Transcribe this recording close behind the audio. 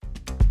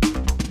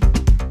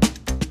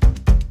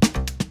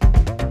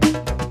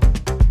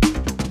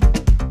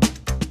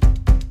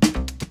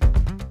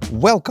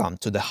Welcome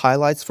to the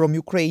Highlights from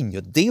Ukraine,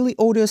 your daily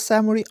audio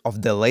summary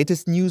of the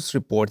latest news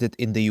reported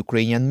in the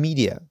Ukrainian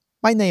media.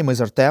 My name is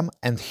Artem,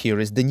 and here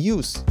is the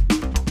news.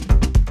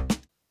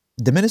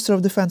 The Minister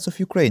of Defense of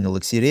Ukraine,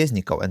 Alexei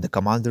Reznikov, and the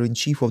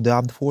Commander-in-Chief of the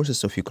Armed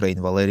Forces of Ukraine,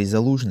 Valery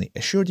Zaluzhny,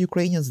 assured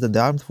Ukrainians that the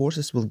armed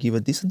forces will give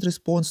a decent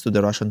response to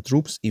the Russian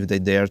troops if they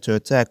dare to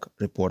attack,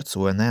 reports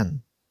CNN.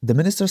 The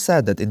minister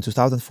said that in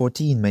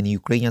 2014 many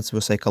Ukrainians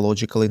were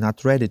psychologically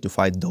not ready to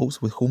fight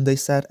those with whom they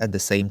sat at the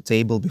same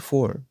table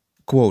before.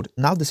 Quote,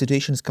 "Now the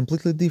situation is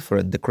completely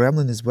different, the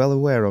Kremlin is well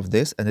aware of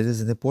this and it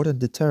is an important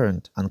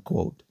deterrent,"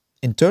 unquote.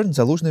 In turn,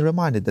 Zaluzhny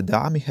reminded that the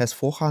army has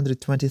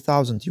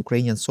 420,000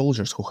 Ukrainian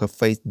soldiers who have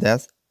faced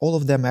death, all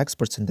of them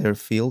experts in their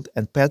field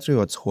and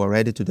patriots who are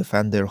ready to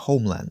defend their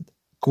homeland.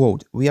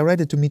 Quote, "We are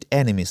ready to meet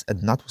enemies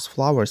and not with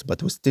flowers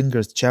but with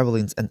stingers,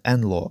 javelins and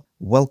NLAW.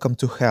 Welcome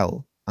to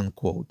hell,"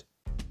 unquote.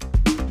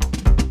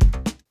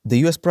 The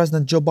US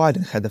President Joe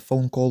Biden had a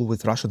phone call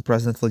with Russian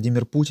President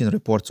Vladimir Putin,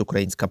 reports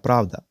Ukrainska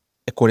Pravda.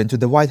 According to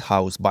the White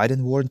House,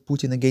 Biden warned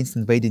Putin against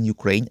invading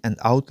Ukraine and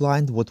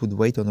outlined what would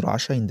wait on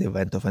Russia in the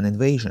event of an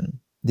invasion.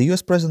 The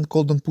US President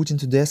called on Putin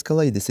to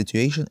de-escalate the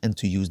situation and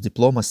to use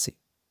diplomacy.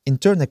 In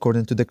turn,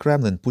 according to the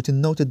Kremlin, Putin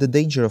noted the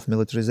danger of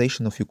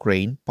militarization of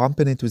Ukraine,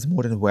 pumping it with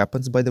modern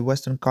weapons by the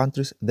Western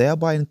countries,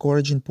 thereby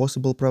encouraging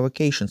possible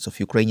provocations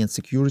of Ukrainian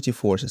security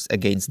forces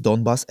against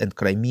Donbas and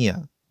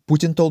Crimea.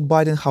 Putin told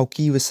Biden how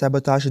Kyiv is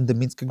sabotaging the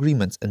Minsk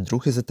agreements and drew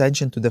his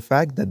attention to the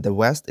fact that the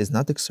West is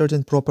not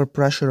exerting proper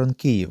pressure on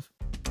Kyiv.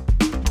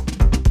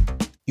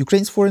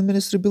 Ukraine's foreign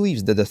ministry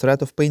believes that the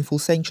threat of painful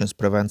sanctions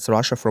prevents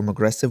Russia from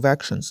aggressive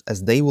actions,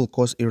 as they will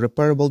cause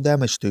irreparable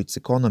damage to its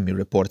economy,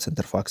 reports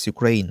Interfax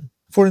Ukraine.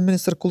 Foreign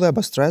Minister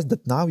Kuleba stressed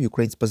that now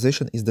Ukraine's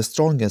position is the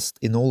strongest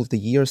in all of the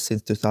years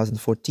since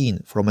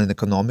 2014, from an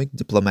economic,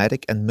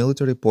 diplomatic and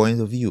military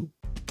point of view.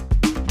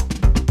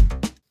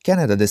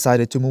 Canada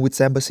decided to move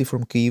its embassy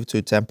from Kyiv to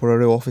a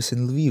temporary office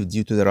in Lviv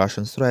due to the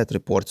Russian threat,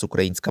 reports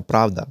Ukrainska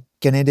Pravda.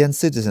 Canadian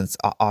citizens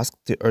are asked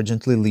to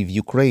urgently leave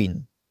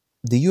Ukraine.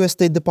 The US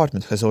State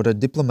Department has ordered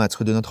diplomats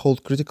who do not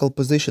hold critical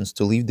positions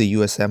to leave the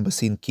US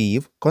Embassy in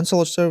Kyiv.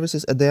 Consular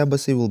services at the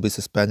embassy will be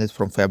suspended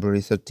from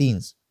February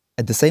 13th.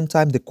 At the same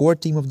time, the core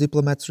team of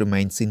diplomats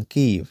remains in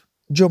Kyiv.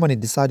 Germany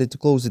decided to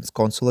close its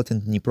consulate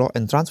in Dnipro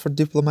and transfer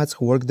diplomats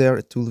who work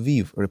there to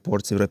Lviv,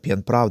 reports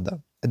European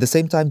Pravda. At the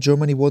same time,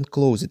 Germany won't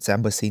close its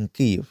embassy in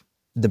Kyiv.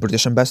 The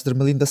British ambassador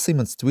Melinda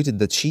Simmons tweeted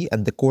that she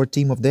and the core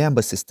team of the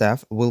embassy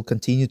staff will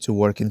continue to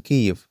work in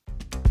Kyiv.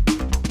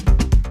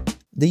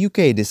 The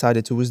UK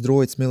decided to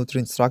withdraw its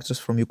military instructors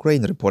from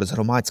Ukraine, reports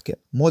Hromadske.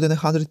 More than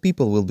 100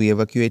 people will be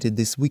evacuated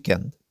this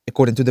weekend.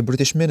 According to the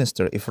British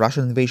minister, if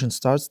Russian invasion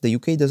starts, the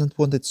UK doesn't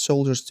want its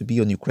soldiers to be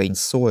on Ukraine's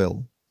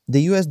soil.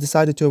 The US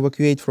decided to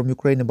evacuate from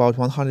Ukraine about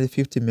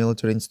 150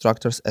 military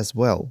instructors as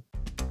well.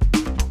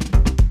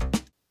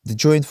 The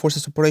Joint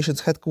Forces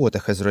Operations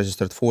Headquarters has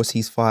registered 4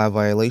 ceasefire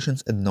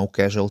violations and no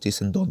casualties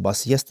in Donbas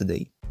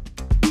yesterday.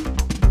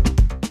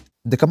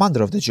 The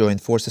commander of the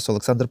Joint Forces,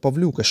 Alexander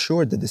Pavlyuk,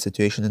 assured that the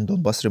situation in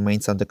Donbas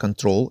remains under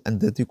control and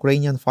that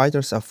Ukrainian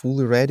fighters are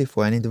fully ready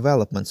for any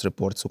developments,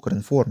 reports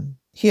Ukrinform.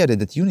 He added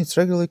that units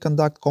regularly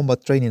conduct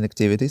combat training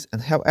activities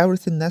and have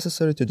everything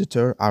necessary to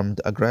deter armed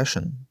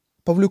aggression.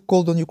 Pavlyuk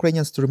called on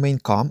Ukrainians to remain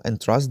calm and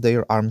trust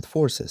their armed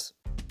forces.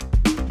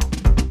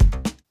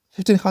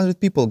 1,500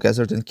 people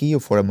gathered in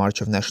Kyiv for a March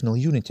of National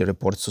Unity,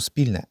 reports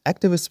Suspilne.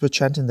 Activists were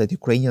chanting that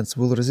Ukrainians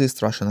will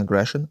resist Russian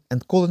aggression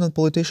and calling on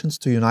politicians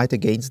to unite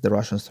against the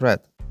Russian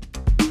threat.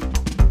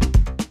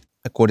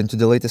 According to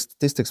the latest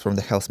statistics from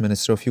the Health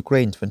Ministry of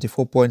Ukraine,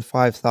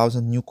 24.5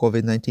 thousand new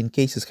COVID-19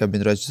 cases have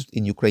been registered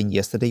in Ukraine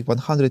yesterday,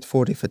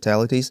 140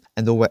 fatalities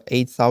and over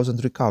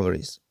 8,000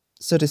 recoveries.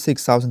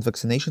 36,000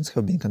 vaccinations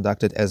have been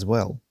conducted as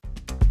well.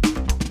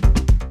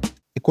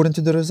 According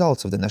to the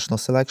results of the national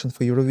selection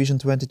for Eurovision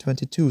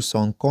 2022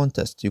 song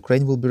contest,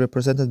 Ukraine will be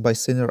represented by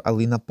singer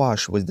Alina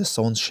Pash with the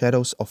song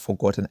Shadows of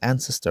Forgotten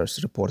Ancestors,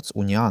 reports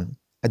Unian.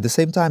 At the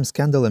same time,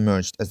 scandal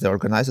emerged as the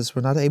organizers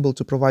were not able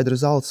to provide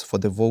results for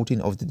the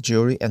voting of the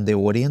jury and the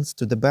audience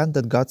to the band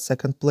that got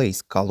second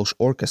place, Kalush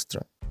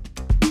Orchestra.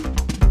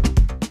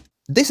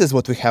 This is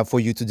what we have for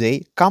you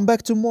today. Come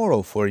back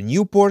tomorrow for a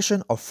new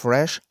portion of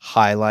fresh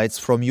highlights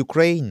from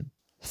Ukraine.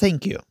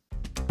 Thank you.